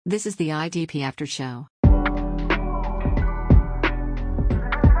This is the IDP After Show.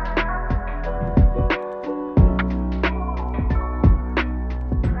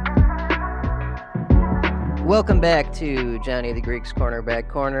 Welcome back to Johnny the Greek's Cornerback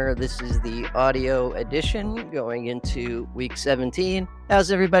Corner. This is the audio edition going into week 17. How's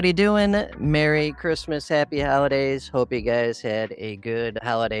everybody doing? Merry Christmas, happy holidays. Hope you guys had a good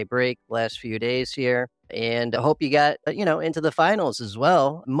holiday break last few days here. And I hope you got, into the finals as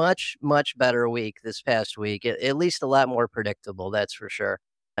well. Much, much better week this past week. At least a lot more predictable, that's for sure.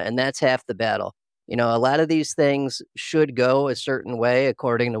 And that's half the battle. A lot of these things should go a certain way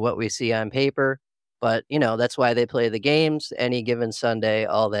according to what we see on paper. But, that's why they play the games any given Sunday,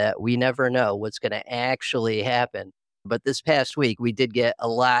 all that. We never know what's going to actually happen. But this past week, we did get a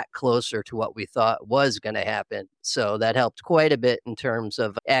lot closer to what we thought was going to happen. So that helped quite a bit in terms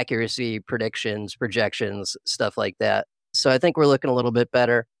of accuracy, predictions, projections, stuff like that. So I think we're looking a little bit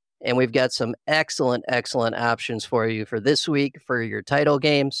better. And we've got some excellent, excellent options for you for this week for your title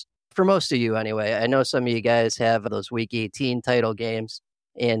games. For most of you, anyway. I know some of you guys have those week 18 title games.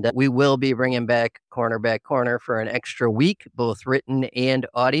 And we will be bringing back Cornerback Corner for an extra week, both written and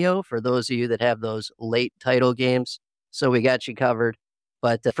audio, for those of you that have those late title games. So we got you covered.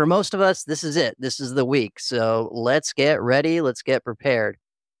 But for most of us, this is it. This is the week. So let's get ready. Let's get prepared.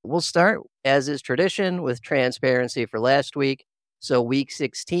 We'll start, as is tradition, with transparency for last week. So week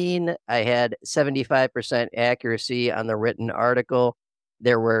 16, I had 75% accuracy on the written article.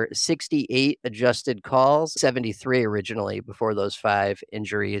 There were 68 adjusted calls, 73 originally before those 5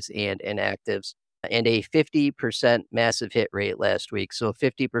 injuries and inactives, and a 50% massive hit rate last week. So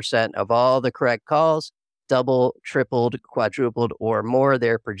 50% of all the correct calls, double, tripled, quadrupled, or more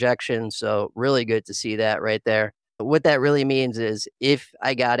their projections. So really good to see that right there. But what that really means is if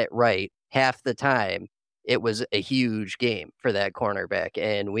I got it right half the time, it was a huge game for that cornerback,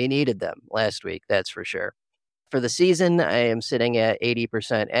 and we needed them last week, that's for sure. For the season, I am sitting at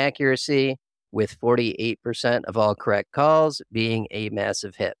 80% accuracy with 48% of all correct calls being a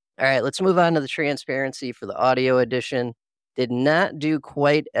massive hit. All right, let's move on to the transparency for the audio edition. Did not do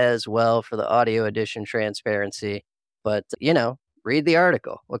quite as well for the audio edition transparency, but, read the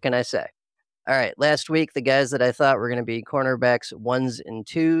article. What can I say? All right, last week, the guys that I thought were going to be cornerbacks 1s and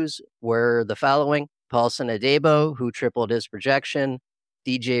 2s were the following: Paulson Adebo, who tripled his projection;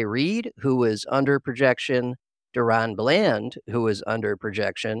 DJ Reed, who was under projection; Duron Bland, who was under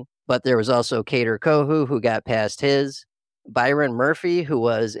projection, but there was also Kader Kohu, who got past his; Byron Murphy, who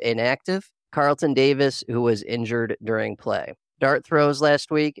was inactive; Carlton Davis, who was injured during play. Dart throws last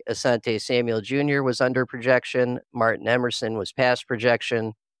week: Asante Samuel Jr. was under projection; Martin Emerson was past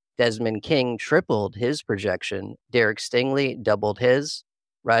projection; Desmond King tripled his projection; Derek Stingley doubled his;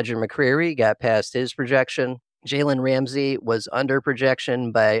 Roger McCreary got past his projection; Jalen Ramsey was under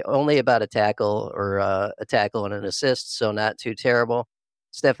projection by only about a tackle or a tackle and an assist, so not too terrible.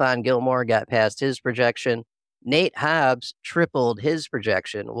 Stephon Gilmore got past his projection. Nate Hobbs tripled his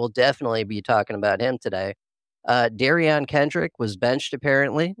projection. We'll definitely be talking about him today. Darion Kendrick was benched,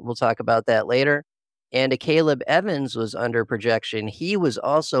 apparently. We'll talk about that later. And Caleb Evans was under projection. He was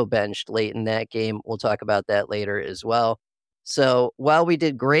also benched late in that game. We'll talk about that later as well. So while we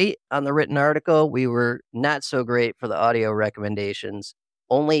did great on the written article, we were not so great for the audio recommendations.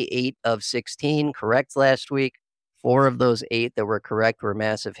 Only 8 of 16 correct last week. 4 of those 8 that were correct were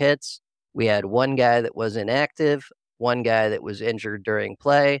massive hits. We had 1 guy that was inactive, 1 guy that was injured during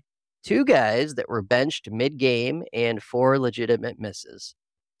play, 2 guys that were benched mid-game, and 4 legitimate misses.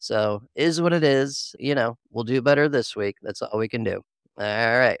 So is what it is. We'll do better this week. That's all we can do. All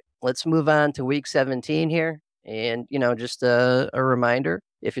right, let's move on to week 17 here. And, just a reminder,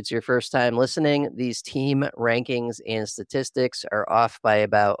 if it's your first time listening, these team rankings and statistics are off by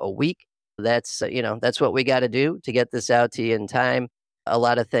about a week. That's what we got to do to get this out to you in time. A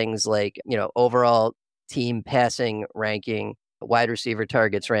lot of things like, overall team passing ranking, wide receiver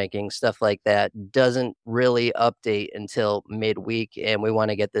targets ranking, stuff like that doesn't really update until midweek. And we want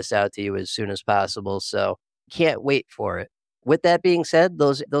to get this out to you as soon as possible. So can't wait for it. With that being said,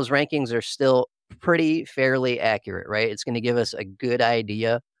 those rankings are still pretty fairly accurate, right? It's going to give us a good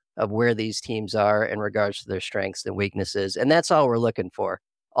idea of where these teams are in regards to their strengths and weaknesses. And that's all we're looking for.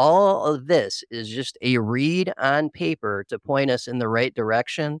 All of this is just a read on paper to point us in the right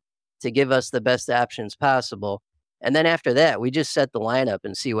direction, to give us the best options possible. And then after that, we just set the lineup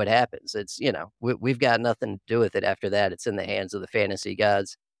and see what happens. It's, we've got nothing to do with it after that. It's in the hands of the fantasy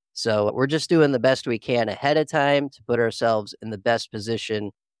gods. So we're just doing the best we can ahead of time to put ourselves in the best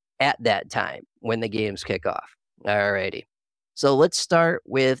position at that time when the games kick off. All righty. So let's start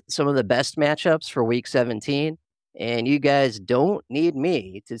with some of the best matchups for week 17. And you guys don't need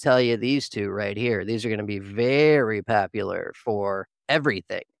me to tell you these two right here. These are going to be very popular for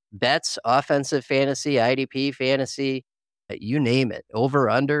everything. Bets, offensive fantasy, IDP fantasy, you name it. Over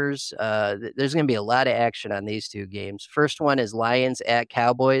unders. There's going to be a lot of action on these two games. First one is Lions at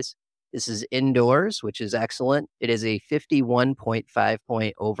Cowboys. This is indoors, which is excellent. It is a 51.5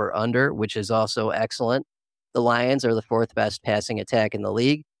 point over under, which is also excellent. The Lions are the fourth best passing attack in the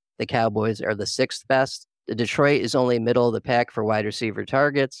league. The Cowboys are the sixth best. The Detroit is only middle of the pack for wide receiver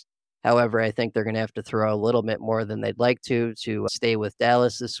targets. However, I think they're going to have to throw a little bit more than they'd like to stay with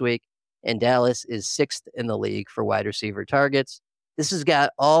Dallas this week. And Dallas is sixth in the league for wide receiver targets. This has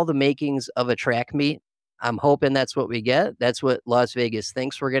got all the makings of a track meet. I'm hoping that's what we get. That's what Las Vegas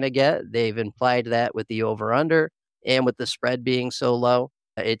thinks we're going to get. They've implied that with the over-under and with the spread being so low.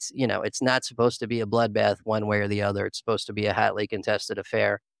 It's not supposed to be a bloodbath one way or the other. It's supposed to be a hotly contested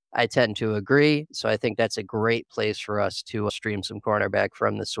affair. I tend to agree. So I think that's a great place for us to stream some cornerback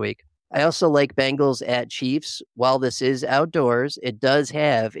from this week. I also like Bengals at Chiefs. While this is outdoors, it does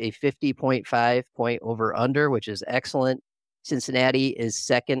have a 50.5 point over under, which is excellent. Cincinnati is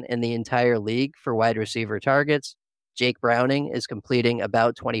second in the entire league for wide receiver targets. Jake Browning is completing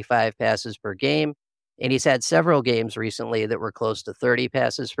about 25 passes per game. And he's had several games recently that were close to 30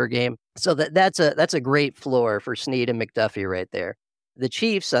 passes per game. So that's a great floor for Snead and McDuffie right there. The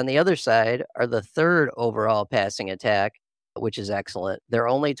Chiefs, on the other side, are the third overall passing attack, which is excellent. They're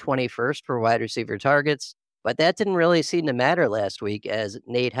only 21st for wide receiver targets, but that didn't really seem to matter last week as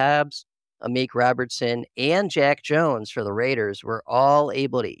Nate Hobbs, Amik Robertson, and Jack Jones for the Raiders were all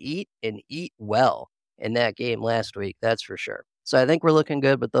able to eat and eat well in that game last week, that's for sure. So I think we're looking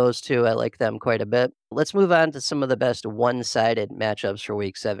good with those two. I like them quite a bit. Let's move on to some of the best one-sided matchups for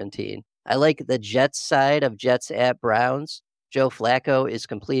Week 17. I like the Jets side of Jets at Browns. Joe Flacco is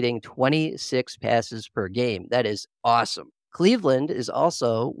completing 26 passes per game. That is awesome. Cleveland is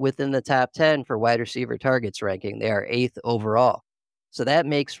also within the top 10 for wide receiver targets ranking. They are 8th overall. So that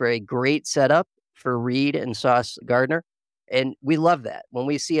makes for a great setup for Reed and Sauce Gardner. And we love that. When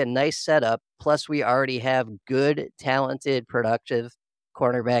we see a nice setup, plus we already have good, talented, productive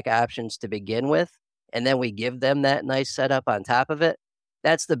cornerback options to begin with, and then we give them that nice setup on top of it,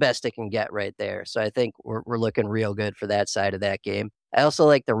 that's the best it can get right there. So I think we're looking real good for that side of that game. I also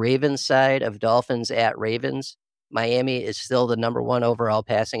like the Ravens side of Dolphins at Ravens. Miami is still the number one overall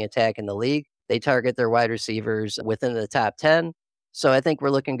passing attack in the league. They target their wide receivers within the top 10. So I think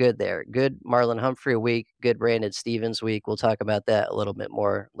we're looking good there. Good Marlon Humphrey week, good Brandon Stevens week. We'll talk about that a little bit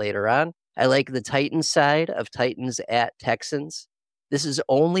more later on. I like the Titans side of Titans at Texans. This is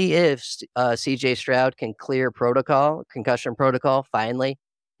only if CJ Stroud can clear concussion protocol, finally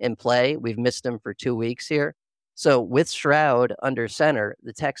in play. We've missed him for 2 weeks here. So with Stroud under center,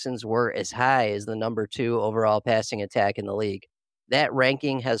 the Texans were as high as the number 2 overall passing attack in the league. That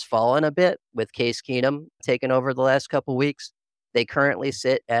ranking has fallen a bit with Case Keenum taking over the last couple weeks. They currently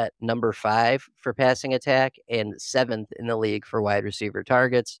sit at number 5 for passing attack and 7th in the league for wide receiver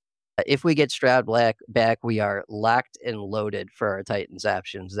targets. If we get Stroud back, we are locked and loaded for our Titans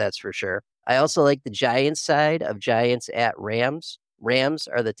options, that's for sure. I also like the Giants side of Giants at Rams. Rams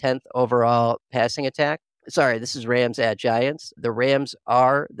are the 10th overall passing attack. Sorry, this is Rams at Giants. The Rams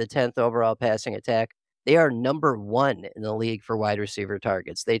are the 10th overall passing attack. They are number 1 in the league for wide receiver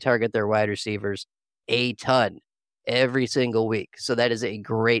targets. They target their wide receivers a ton every single week. So that is a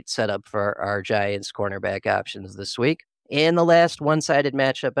great setup for our Giants cornerback options this week. And the last one-sided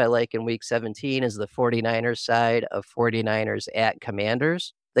matchup I like in Week 17 is the 49ers side of 49ers at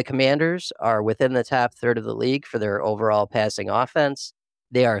Commanders. The Commanders are within the top third of the league for their overall passing offense.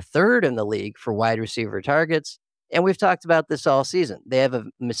 They are third in the league for wide receiver targets. And we've talked about this all season. They have a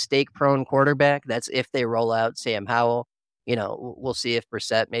mistake-prone quarterback. That's if they roll out Sam Howell. We'll see if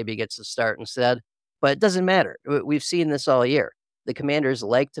Brissett maybe gets the start instead. But it doesn't matter. We've seen this all year. The Commanders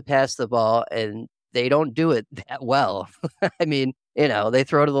like to pass the ball, and they don't do it that well. I mean, they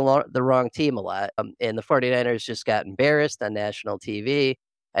throw to the wrong team a lot. And the 49ers just got embarrassed on national TV.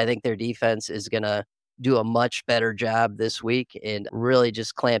 I think their defense is going to do a much better job this week and really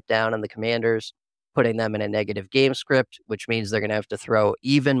just clamp down on the Commanders, putting them in a negative game script, which means they're going to have to throw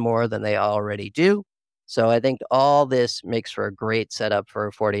even more than they already do. So I think all this makes for a great setup for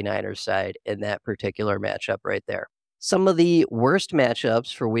a 49ers side in that particular matchup right there. Some of the worst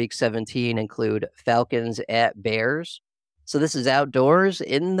matchups for Week 17 include Falcons at Bears. So this is outdoors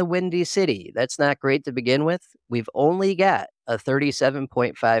in the Windy City. That's not great to begin with. We've only got a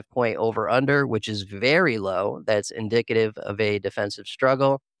 37.5 point over under, which is very low. That's indicative of a defensive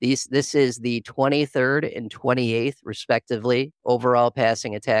struggle. This is the 23rd and 28th, respectively, overall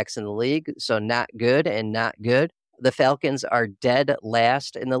passing attacks in the league. So not good and not good. The Falcons are dead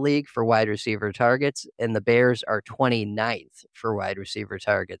last in the league for wide receiver targets, and the Bears are 29th for wide receiver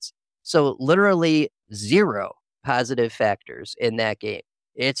targets. So literally 0 positive factors in that game.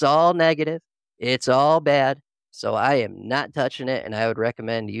 It's all negative. It's all bad. So I am not touching it, and I would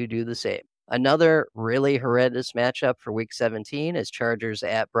recommend you do the same. Another really horrendous matchup for Week 17 is Chargers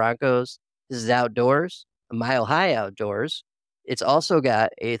at Broncos. This is outdoors, a mile high outdoors. It's also got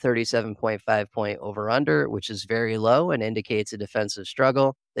a 37.5 point over-under, which is very low and indicates a defensive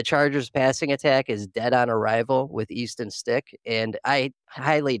struggle. The Chargers' passing attack is dead on arrival with Easton Stick, and I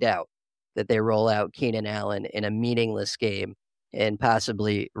highly doubt that they roll out Keenan Allen in a meaningless game and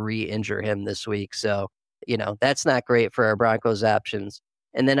possibly re-injure him this week. So, that's not great for our Broncos options.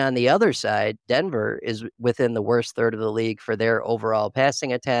 And then on the other side, Denver is within the worst third of the league for their overall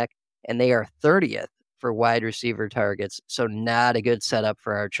passing attack, and they are 30th for wide receiver targets. So not a good setup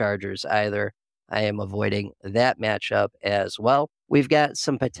for our Chargers either. I am avoiding that matchup as well. We've got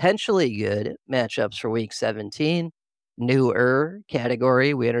some potentially good matchups for Week 17. Newer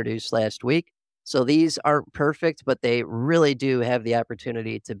category we introduced last week. So these aren't perfect, but they really do have the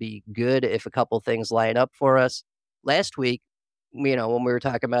opportunity to be good if a couple things line up for us. Last week, when we were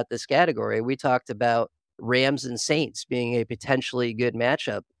talking about this category, we talked about Rams and Saints being a potentially good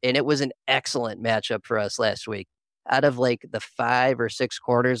matchup, and it was an excellent matchup for us last week. Out of like the 5 or 6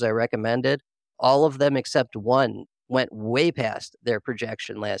 quarters I recommended, all of them except one went way past their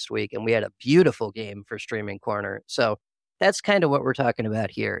projection last week, and we had a beautiful game for Streaming Corner. So that's kind of what we're talking about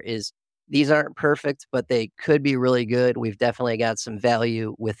here is these aren't perfect, but they could be really good. We've definitely got some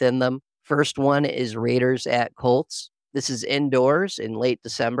value within them. First one is Raiders at Colts. This is indoors in late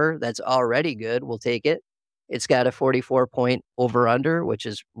December. That's already good. We'll take it. It's got a 44 point over under, which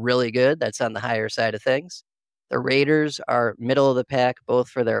is really good. That's on the higher side of things. The Raiders are middle of the pack, both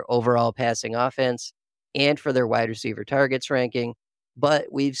for their overall passing offense and for their wide receiver targets ranking. But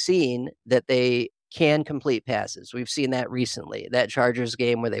we've seen that they can complete passes. We've seen that recently. That Chargers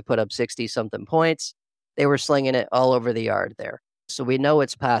game where they put up 60 something points, they were slinging it all over the yard there. So we know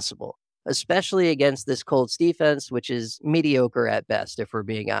it's possible, especially against this Colts defense, which is mediocre at best, if we're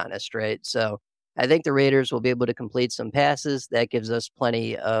being honest, right? So I think the Raiders will be able to complete some passes. That gives us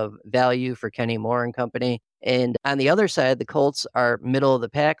plenty of value for Kenny Moore and company. And on the other side, the Colts are middle of the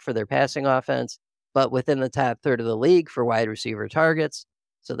pack for their passing offense, but within the top third of the league for wide receiver targets.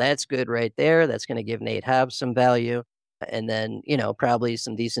 So that's good right there. That's going to give Nate Hobbs some value. And then, probably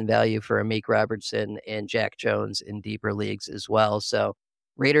some decent value for Amik Robertson and Jack Jones in deeper leagues as well. So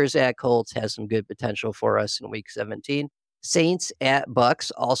Raiders at Colts has some good potential for us in Week 17. Saints at Bucks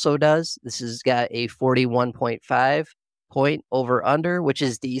also does. This has got a 41.5 point over under, which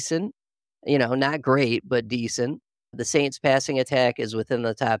is decent. Not great, but decent. The Saints passing attack is within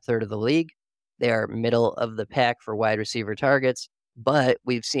the top third of the league. They are middle of the pack for wide receiver targets, but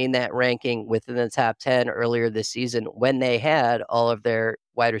we've seen that ranking within the top 10 earlier this season when they had all of their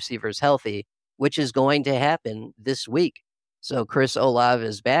wide receivers healthy, which is going to happen this week. So Chris Olave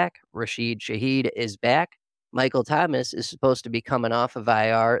is back. Rashid Shaheed is back. Michael Thomas is supposed to be coming off of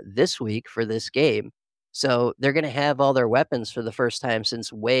IR this week for this game. So they're going to have all their weapons for the first time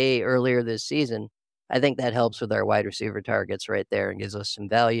since way earlier this season. I think that helps with our wide receiver targets right there and gives us some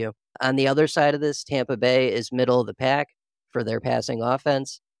value. On the other side of this, Tampa Bay is middle of the pack for their passing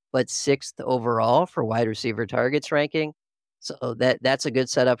offense, but 6th overall for wide receiver targets ranking. So that's a good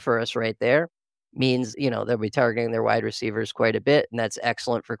setup for us right there. Means, they'll be targeting their wide receivers quite a bit, and that's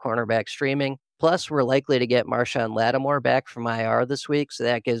excellent for cornerback streaming. Plus, we're likely to get Marshawn Lattimore back from IR this week, so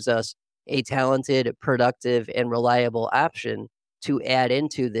that gives us a talented, productive, and reliable option to add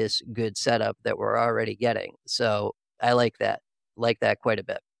into this good setup that we're already getting. So I like that quite a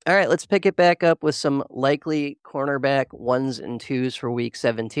bit. All right, let's pick it back up with some likely cornerback 1s and 2s for Week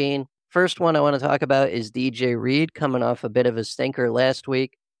 17. First one I want to talk about is DJ Reed coming off a bit of a stinker last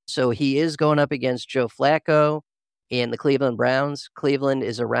week. So he is going up against Joe Flacco and the Cleveland Browns. Cleveland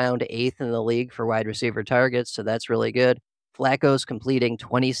is around 8th in the league for wide receiver targets, so that's really good. Flacco's completing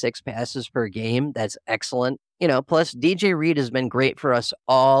 26 passes per game. That's excellent. Plus DJ Reed has been great for us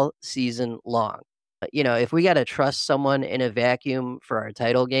all season long. If we got to trust someone in a vacuum for our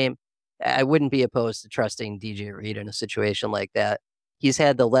title game, I wouldn't be opposed to trusting DJ Reed in a situation like that. He's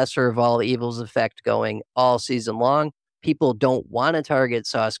had the lesser of all evils effect going all season long. People don't want to target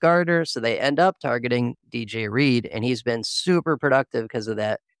Sauce Gardner, so they end up targeting DJ Reed, and he's been super productive because of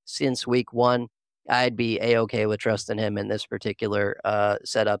that since week 1. I'd be A-okay with trusting him in this particular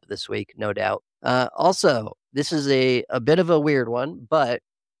setup this week, no doubt. Also, this is a bit of a weird one, but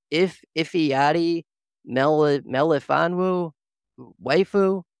if Ifeadi Melifonwu,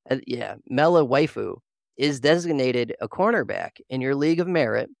 Waifu, Mela Waifu is designated a cornerback in your league of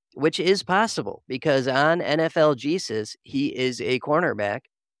merit, which is possible because on NFL Jesus, he is a cornerback.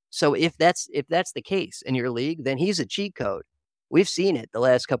 So if that's the case in your league, then he's a cheat code. We've seen it the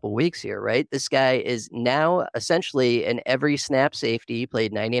last couple of weeks here, right? This guy is now essentially an every snap safety. He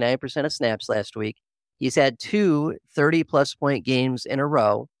played 99% of snaps last week. He's had 2 30-plus point games in a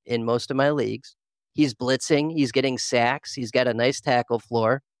row in most of my leagues. He's blitzing. He's getting sacks. He's got a nice tackle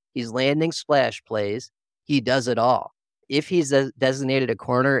floor. He's landing splash plays. He does it all. If he's designated a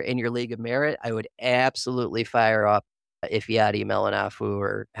corner in your league of merit, I would absolutely fire up Ifeadi Melifonwu,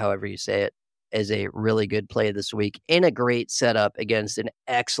 or however you say it, as a really good play this week in a great setup against an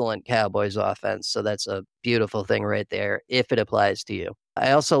excellent Cowboys offense. So that's a beautiful thing right there if it applies to you.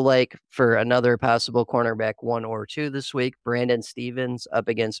 I also like, for another possible cornerback 1 or 2 this week, Brandon Stephens up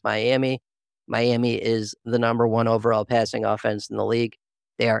against Miami. Miami is the number 1 overall passing offense in the league.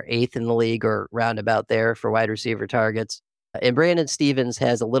 They are 8th in the league, or roundabout there, for wide receiver targets. And Brandon Stephens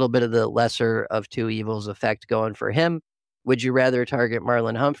has a little bit of the lesser of 2 evils effect going for him. Would you rather target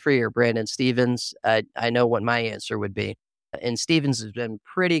Marlon Humphrey or Brandon Stephens? I know what my answer would be. And Stephens has been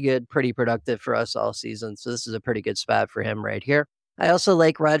pretty good, pretty productive for us all season. So this is a pretty good spot for him right here. I also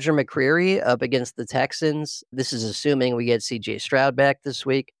like Roger McCreary up against the Texans. This is assuming we get CJ Stroud back this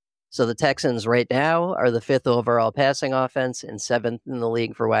week. So the Texans right now are the 5th overall passing offense and 7th in the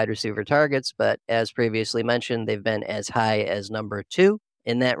league for wide receiver targets. But as previously mentioned, they've been as high as number 2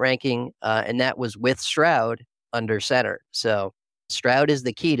 in that ranking. And that was with Stroud under center. So Stroud is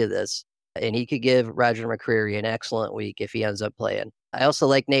the key to this, and he could give Roger McCreary an excellent week if he ends up playing. I also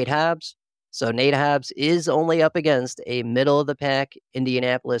like Nate Hobbs. So Nate Hobbs is only up against a middle-of-the-pack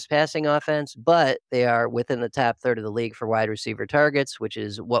Indianapolis passing offense, but they are within the top third of the league for wide receiver targets, which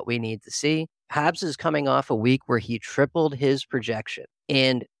is what we need to see. Hobbs is coming off a week where he tripled his projection.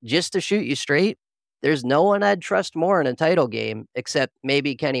 And just to shoot you straight, there's no one I'd trust more in a title game except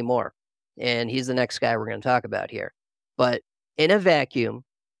maybe Kenny Moore. And he's the next guy we're going to talk about here. But in a vacuum,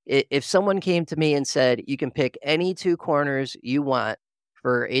 if someone came to me and said, you can pick any 2 corners you want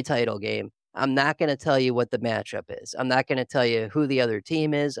for a title game, I'm not going to tell you what the matchup is. I'm not going to tell you who the other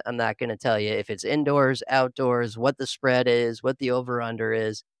team is. I'm not going to tell you if it's indoors, outdoors, what the spread is, what the over-under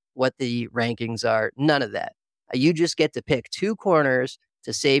is, what the rankings are. None of that. You just get to pick 2 corners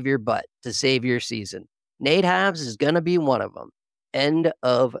to save your butt, to save your season. Nate Hobbs is going to be one of them. End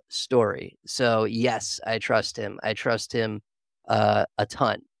of story. So yes, I trust him. I trust him a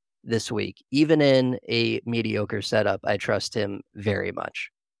ton this week. Even in a mediocre setup, I trust him very much.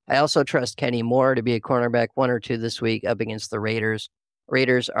 I also trust Kenny Moore to be a cornerback 1 or 2 this week up against the Raiders.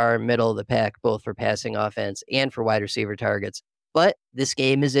 Raiders are middle of the pack, both for passing offense and for wide receiver targets. But this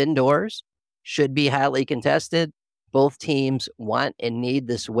game is indoors, should be hotly contested. Both teams want and need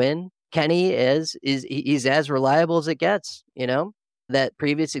this win. Kenny he's as reliable as it gets, That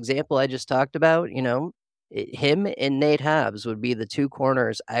previous example I just talked about, him and Nate Hobbs would be the 2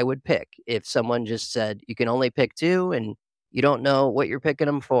 corners I would pick if someone just said, you can only pick 2 and you don't know what you're picking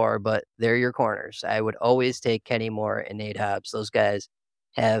them for, but they're your corners. I would always take Kenny Moore and Nate Hobbs. Those guys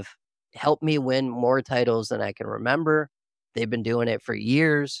have helped me win more titles than I can remember. They've been doing it for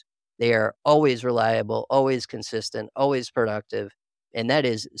years. They are always reliable, always consistent, always productive. And that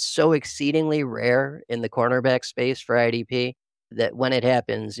is so exceedingly rare in the cornerback space for IDP that when it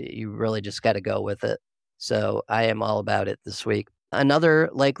happens, you really just got to go with it. So I am all about it this week. Another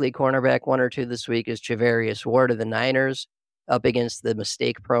likely cornerback 1 or 2 this week is Charvarius Ward of the Niners up against the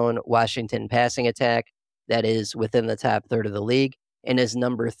mistake-prone Washington passing attack that is within the top third of the league and is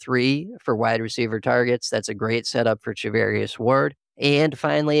number 3 for wide receiver targets. That's a great setup for Charvarius Ward. And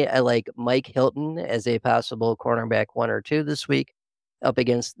finally, I like Mike Hilton as a possible cornerback 1 or 2 this week up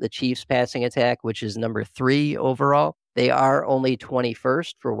against the Chiefs passing attack, which is number 3 overall. They are only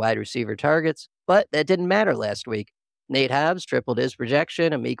 21st for wide receiver targets, but that didn't matter last week. Nate Hobbs tripled his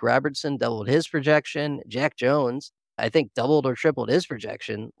projection. Amik Robertson doubled his projection. Jack Jones, I think, doubled or tripled his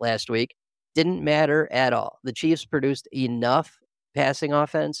projection last week. Didn't matter at all. The Chiefs produced enough passing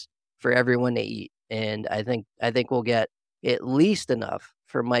offense for everyone to eat. And I think we'll get at least enough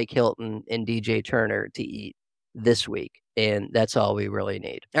for Mike Hilton and DJ Turner to eat this week. And that's all we really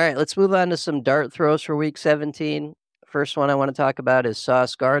need. All right, let's move on to some dart throws for week 17. First one I want to talk about is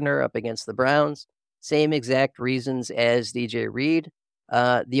Sauce Gardner up against the Browns. Same exact reasons as DJ Reed.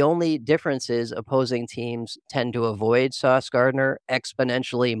 The only difference is opposing teams tend to avoid Sauce Gardner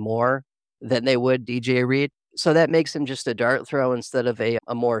exponentially more than they would DJ Reed. So that makes him just a dart throw instead of a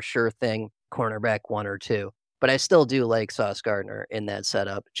more sure thing cornerback 1 or 2. But I still do like Sauce Gardner in that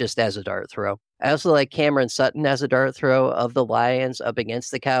setup just as a dart throw. I also like Cameron Sutton as a dart throw of the Lions up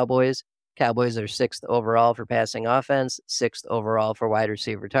against the Cowboys. Cowboys are 6th overall for passing offense, 6th overall for wide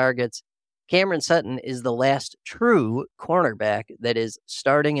receiver targets. Cameron Sutton is the last true cornerback that is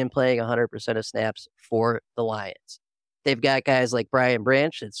starting and playing 100% of snaps for the Lions. They've got guys like Brian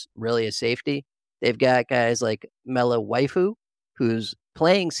Branch, it's really a safety. They've got guys like Melo Waifu, who's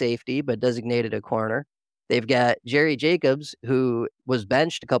playing safety but designated a corner. They've got Jerry Jacobs, who was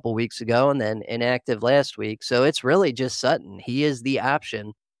benched a couple weeks ago and then inactive last week. So it's really just Sutton. He is the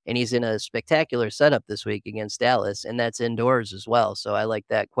option, and he's in a spectacular setup this week against Dallas, and that's indoors as well. So I like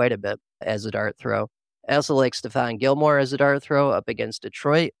that quite a bit as a dart throw. I also like Stephon Gilmore as a dart throw up against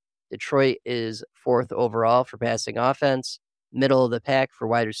Detroit. Detroit is 4th overall for passing offense, middle of the pack for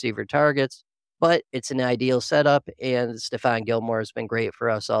wide receiver targets, but it's an ideal setup, and Stephon Gilmore has been great for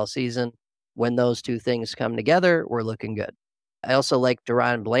us all season. When those two things come together, we're looking good. I also like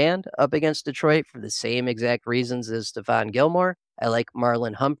Deron Bland up against Detroit for the same exact reasons as Stephon Gilmore. I like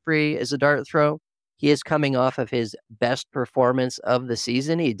Marlon Humphrey as a dart throw. He is coming off of his best performance of the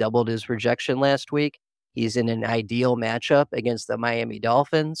season. He doubled his projection last week. He's in an ideal matchup against the Miami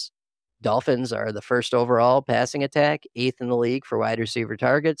Dolphins. Dolphins are the 1st overall passing attack, 8th in the league for wide receiver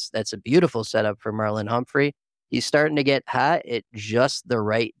targets. That's a beautiful setup for Marlon Humphrey. He's starting to get hot at just the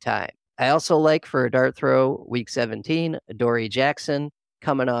right time. I also like for a dart throw, week 17, Adoree Jackson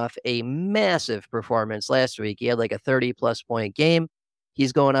coming off a massive performance last week. He had like a 30-plus point game.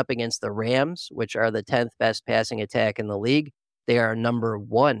 He's going up against the Rams, which are the 10th best passing attack in the league. They are number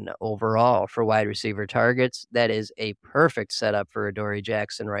 1 overall for wide receiver targets. That is a perfect setup for Adoree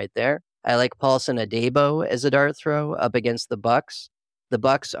Jackson right there. I like Paulson Adebo as a dart throw up against the Bucs. The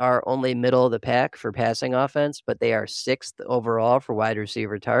Bucs are only middle of the pack for passing offense, but they are 6th overall for wide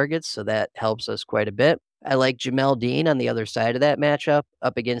receiver targets, so that helps us quite a bit. I like Jamel Dean on the other side of that matchup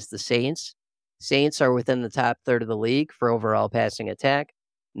up against the Saints. Saints are within the top third of the league for overall passing attack,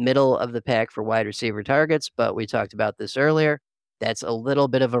 middle of the pack for wide receiver targets, but we talked about this earlier. That's a little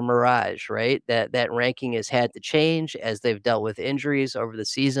bit of a mirage, right? That ranking has had to change as they've dealt with injuries over the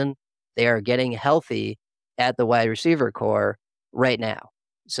season. They are getting healthy at the wide receiver core right now.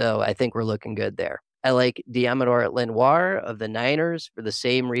 So I think we're looking good there. I like Deommodore Lenoir of the Niners for the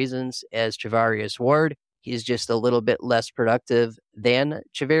same reasons as Charvarius Ward. He's just a little bit less productive than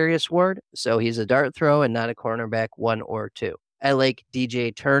Charvarius Ward, so he's a dart throw and not a cornerback 1 or 2. I like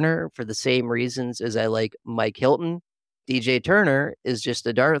DJ Turner for the same reasons as I like Mike Hilton. DJ Turner is just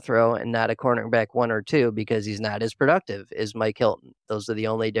a dart throw and not a cornerback 1 or 2 because he's not as productive as Mike Hilton. Those are the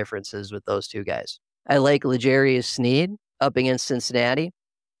only differences with those two guys. I like L'Jarius Sneed up against Cincinnati.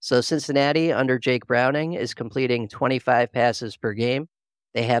 So Cincinnati under Jake Browning is completing 25 passes per game.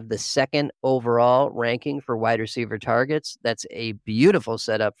 They have the 2nd overall ranking for wide receiver targets. That's a beautiful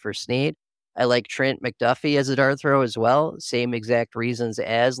setup for Sneed. I like Trent McDuffie as a dart throw as well. Same exact reasons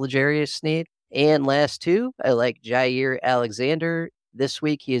as L'Jarius Sneed. And last two, I like Jair Alexander. This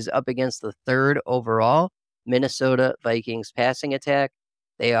week, he is up against the 3rd overall Minnesota Vikings passing attack.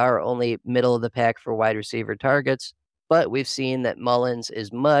 They are only middle of the pack for wide receiver targets, but we've seen that Mullins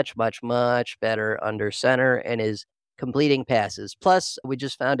is much, much, much better under center and is completing passes. Plus, we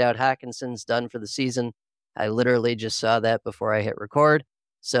just found out Hawkinson's done for the season. I literally just saw that before I hit record.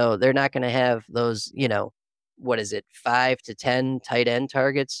 So they're not going to have those, 5 to 10 tight end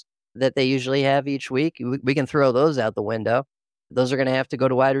targets that they usually have each week. We can throw those out the window. Those are going to have to go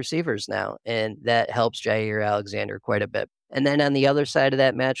to wide receivers now, and that helps Jair Alexander quite a bit. And then on the other side of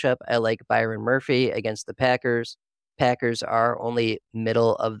that matchup, I like Byron Murphy against the Packers. Packers are only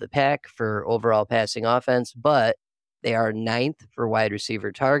middle of the pack for overall passing offense, but they are 9th for wide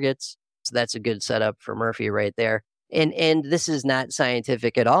receiver targets. So that's a good setup for Murphy right there. And this is not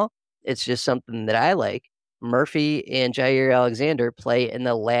scientific at all. It's just something that I like. Murphy and Jair Alexander play in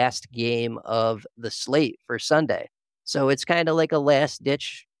the last game of the slate for Sunday. So it's kind of like a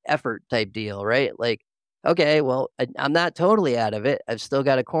last-ditch effort type deal, right? Like, okay, well, I'm not totally out of it. I've still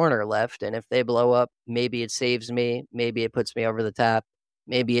got a corner left, and if they blow up, maybe it saves me. Maybe it puts me over the top.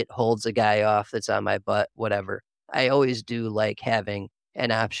 Maybe it holds a guy off that's on my butt, whatever. I always do like having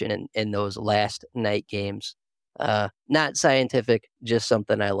an option in those last night games. Not scientific, just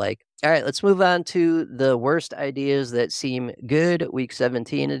something I like. All right, let's move on to the worst ideas that seem good, Week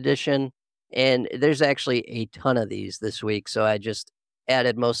 17 edition. And there's actually a ton of these this week, so I just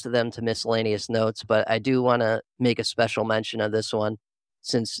added most of them to miscellaneous notes, but I do want to make a special mention of this one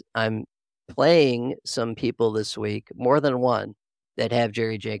since I'm playing some people this week, more than one, that have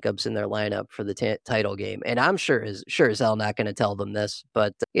Jerry Jacobs in their lineup for the title game. And I'm sure as hell not going to tell them this,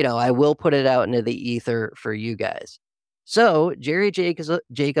 but, I will put it out into the ether for you guys. So Jerry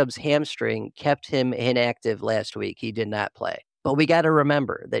Jacobs' hamstring kept him inactive last week. He did not play. But we got to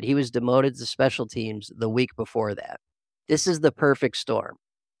remember that he was demoted to special teams the week before that. This is the perfect storm.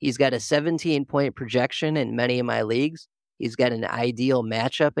 He's got a 17-point projection in many of my leagues. He's got an ideal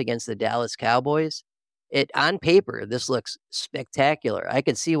matchup against the Dallas Cowboys. On paper, this looks spectacular. I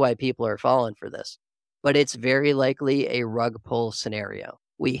can see why people are falling for this, but it's very likely a rug pull scenario.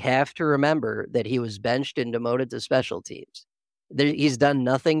 We have to remember that he was benched and demoted to special teams. He's done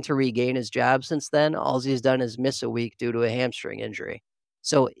nothing to regain his job since then. All he's done is miss a week due to a hamstring injury.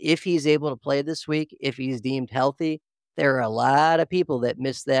 So if he's able to play this week, if he's deemed healthy, there are a lot of people that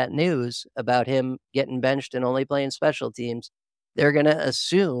missed that news about him getting benched and only playing special teams. They're going to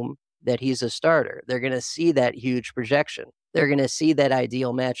assume that he's a starter. They're going to see that huge projection. They're going to see that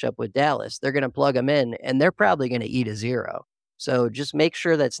ideal matchup with Dallas. They're going to plug him in, and they're probably going to eat a 0. So just make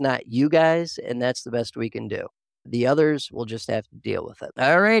sure that's not you guys, and that's the best we can do. The others will just have to deal with it.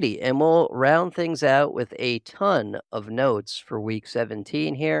 Alrighty, and we'll round things out with a ton of notes for week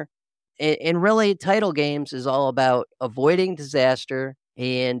 17 here. And really, title games is all about avoiding disaster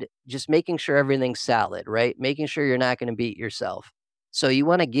and just making sure everything's solid, right? Making sure you're not going to beat yourself. So you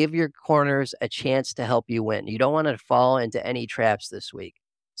want to give your corners a chance to help you win. You don't want to fall into any traps this week.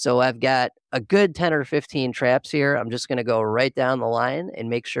 So I've got a good 10 or 15 traps here. I'm just going to go right down the line and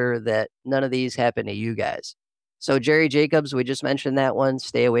make sure that none of these happen to you guys. So Jerry Jacobs, we just mentioned that one.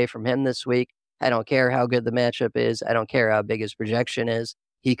 Stay away from him this week. I don't care how good the matchup is. I don't care how big his projection is.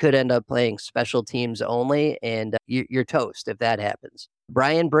 He could end up playing special teams only, and you're toast if that happens.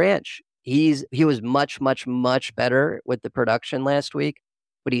 Brian Branch, he was much, much, much better with the production last week,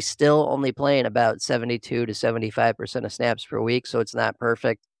 but he's still only playing about 72 to 75% of snaps per week, so it's not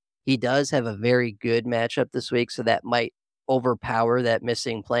perfect. He does have a very good matchup this week, so that might overpower that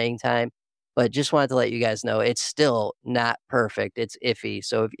missing playing time. But just wanted to let you guys know it's still not perfect. It's iffy.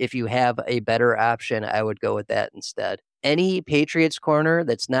 So if you have a better option, I would go with that instead. Any Patriots corner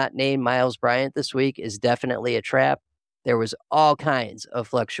that's not named Miles Bryant this week is definitely a trap. There was all kinds of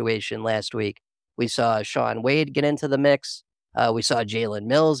fluctuation last week. We saw Shaun Wade get into the mix. We saw Jalen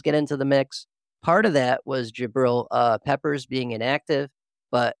Mills get into the mix. Part of that was Jabril Peppers being inactive,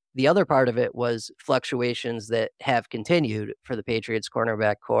 but the other part of it was fluctuations that have continued for the Patriots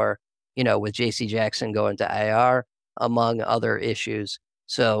cornerback core, with J.C. Jackson going to IR, among other issues.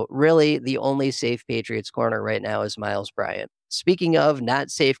 So really, the only safe Patriots corner right now is Miles Bryant. Speaking of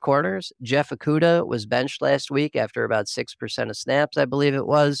not safe corners, Jeff Okudah was benched last week after about 6% of snaps, I believe it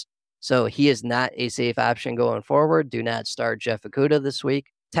was. So he is not a safe option going forward. Do not start Jeff Okudah this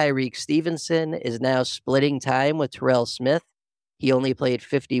week. Tyreek Stevenson is now splitting time with Terrell Smith. He only played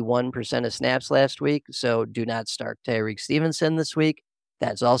 51% of snaps last week, so do not start Tyreek Stevenson this week.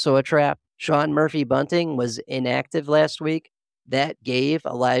 That's also a trap. Sean Murphy-Bunting was inactive last week. That gave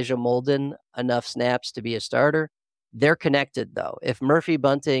Elijah Molden enough snaps to be a starter. They're connected, though. If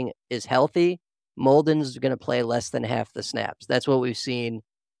Murphy-Bunting is healthy, Molden's going to play less than half the snaps. That's what we've seen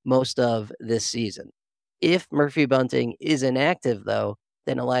most of this season. If Murphy-Bunting is inactive, though,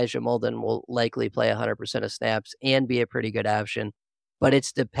 then Elijah Molden will likely play 100% of snaps and be a pretty good option. But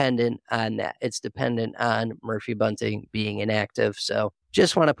it's dependent on that. It's dependent on Murphy-Bunting being inactive. So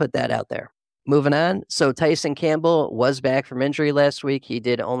just want to put that out there. Moving on. So Tyson Campbell was back from injury last week. He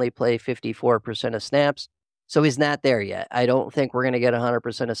did only play 54% of snaps. So he's not there yet. I don't think we're going to get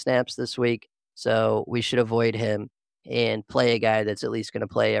 100% of snaps this week. So we should avoid him and play a guy that's at least going to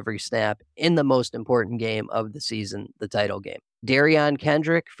play every snap in the most important game of the season, the title game. Darion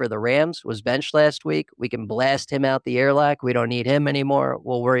Kendrick for the Rams was benched last week. We can blast him out the airlock. We don't need him anymore.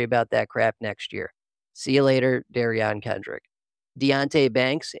 We'll worry about that crap next year. See you later, Darion Kendrick. Deonte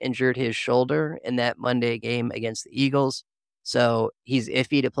Banks injured his shoulder in that Monday game against the Eagles, so he's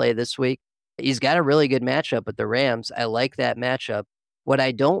iffy to play this week. He's got a really good matchup with the Rams. I like that matchup. What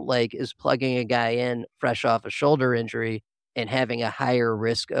I don't like is plugging a guy in fresh off a shoulder injury and having a higher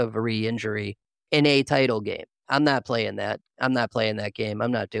risk of re-injury in a title game. I'm not playing that. I'm not playing that game.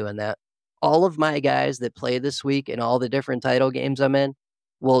 I'm not doing that. All of my guys that play this week in all the different title games I'm in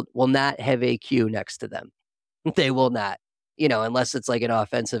will not have a Q next to them. They will not, unless it's like an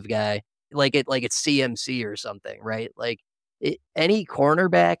offensive guy, like it's CMC or something, right? Like any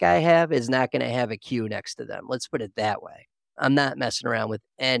cornerback I have is not going to have a Q next to them. Let's put it that way. I'm not messing around with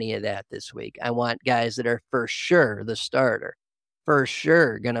any of that this week. I want guys that are for sure the starter, for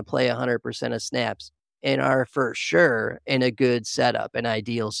sure going to play 100% of snaps, and are for sure in a good setup, an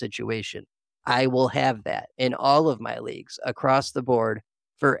ideal situation. I will have that in all of my leagues across the board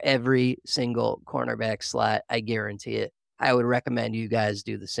for every single cornerback slot. I guarantee it. I would recommend you guys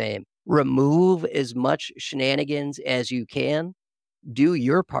do the same. Remove as much shenanigans as you can. Do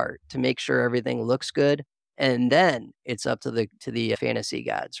your part to make sure everything looks good, and then it's up to the fantasy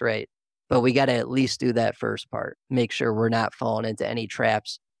gods, right? But we got to at least do that first part. Make sure we're not falling into any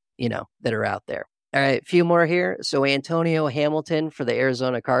traps, that are out there. All right, a few more here. So Antonio Hamilton for the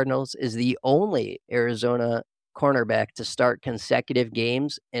Arizona Cardinals is the only Arizona cornerback to start consecutive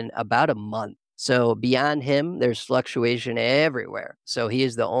games in about a month. So beyond him, there's fluctuation everywhere. So he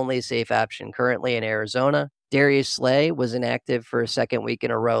is the only safe option currently in Arizona. Darius Slay was inactive for a second week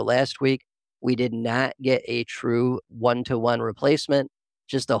in a row last week. We did not get a true one-to-one replacement.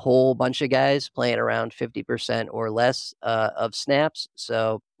 Just a whole bunch of guys playing around 50% or less of snaps.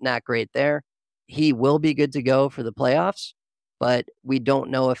 So not great there. He will be good to go for the playoffs, but we don't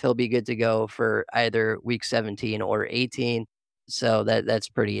know if he'll be good to go for either week 17 or 18. So that's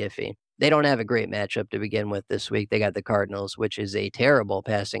pretty iffy. They don't have a great matchup to begin with this week. They got the Cardinals, which is a terrible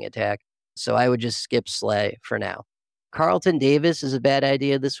passing attack. So I would just skip Slay for now. Carlton Davis is a bad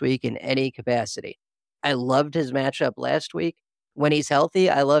idea this week in any capacity. I loved his matchup last week. When he's healthy,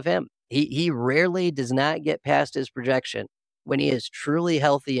 I love him. He rarely does not get past his projection when he is truly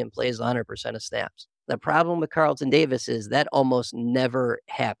healthy and plays 100% of snaps. The problem with Carlton Davis is that almost never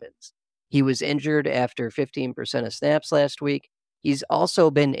happens. He was injured after 15% of snaps last week. He's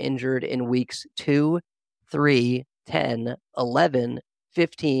also been injured in weeks 2, 3, 10, 11,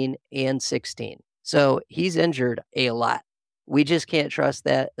 15, and 16. So he's injured a lot. We just can't trust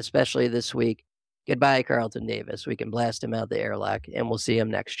that, especially this week. Goodbye, Carlton Davis. We can blast him out the airlock, and we'll see him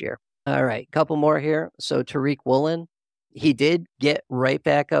next year. All right, couple more here. So Tariq Woolen, he did get right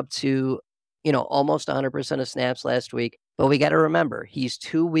back up to, almost 100% of snaps last week. But we got to remember, he's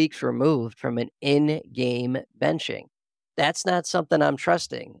 2 weeks removed from an in-game benching. That's not something I'm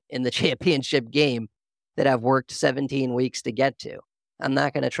trusting in the championship game that I've worked 17 weeks to get to. I'm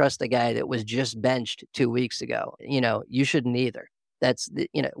not going to trust a guy that was just benched 2 weeks ago. You shouldn't either.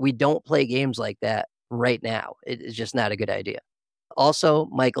 We don't play games like that right now. It's just not a good idea. Also,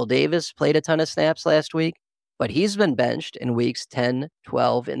 Michael Davis played a ton of snaps last week, but he's been benched in weeks 10,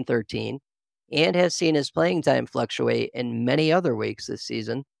 12, and 13, and has seen his playing time fluctuate in many other weeks this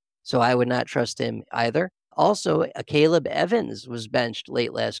season. So I would not trust him either. Also, Caleb Evans was benched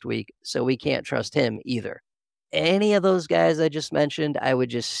late last week, so we can't trust him either. Any of those guys I just mentioned, I would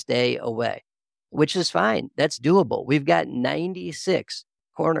just stay away, which is fine. That's doable. We've got 96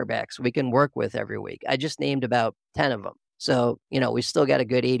 cornerbacks we can work with every week. I just named about 10 of them. So, we still got a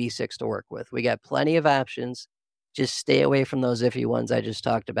good 86 to work with. We got plenty of options. Just stay away from those iffy ones I just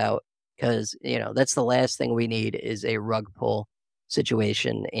talked about because, that's the last thing we need is a rug pull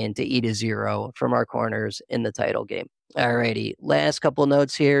situation and to eat a 0 from our corners in the title game. All righty. Last couple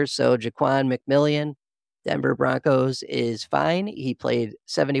notes here. So Jaquan McMillian, Denver Broncos, is fine. He played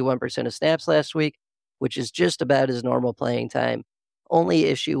 71% of snaps last week, which is just about his normal playing time. Only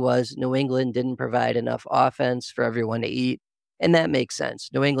issue was New England didn't provide enough offense for everyone to eat, and that makes sense.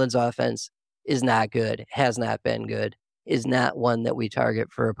 New England's offense is not good, has not been good, is not one that we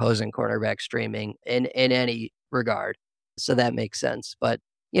target for opposing cornerback streaming in any regard. So that makes sense. But,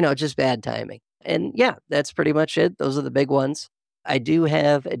 just bad timing. And yeah, that's pretty much it. Those are the big ones. I do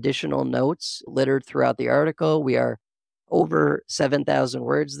have additional notes littered throughout the article. We are over 7,000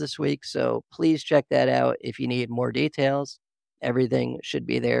 words this week, so please check that out if you need more details. Everything should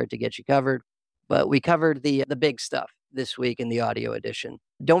be there to get you covered. But we covered the big stuff this week in the audio edition.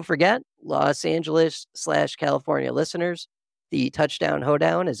 Don't forget, Los Angeles/California listeners, the Touchdown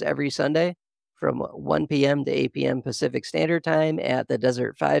Hoedown is every Sunday from 1 p.m. to 8 p.m. Pacific Standard Time at the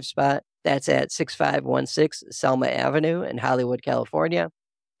Desert 5 spot. That's at 6516 Selma Avenue in Hollywood, California.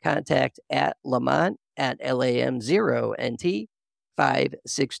 Contact at Lamont at LAM0NT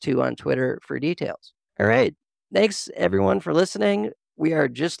 562 on Twitter for details. All right. Thanks, everyone, for listening. We are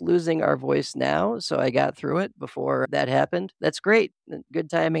just losing our voice now, so I got through it before that happened. That's great. Good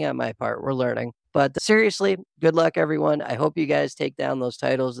timing on my part. We're learning. But seriously, good luck, everyone. I hope you guys take down those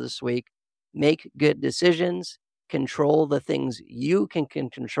titles this week. Make good decisions. Control the things you can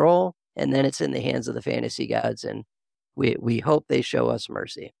control. And then it's in the hands of the fantasy gods, and we hope they show us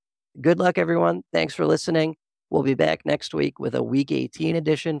mercy. Good luck, everyone. Thanks for listening. We'll be back next week with a Week 18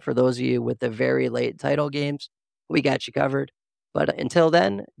 edition for those of you with the very late title games. We got you covered. But until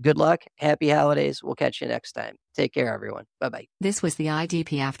then, good luck. Happy holidays. We'll catch you next time. Take care, everyone. Bye-bye. This was the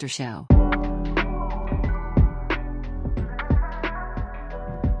IDP After Show.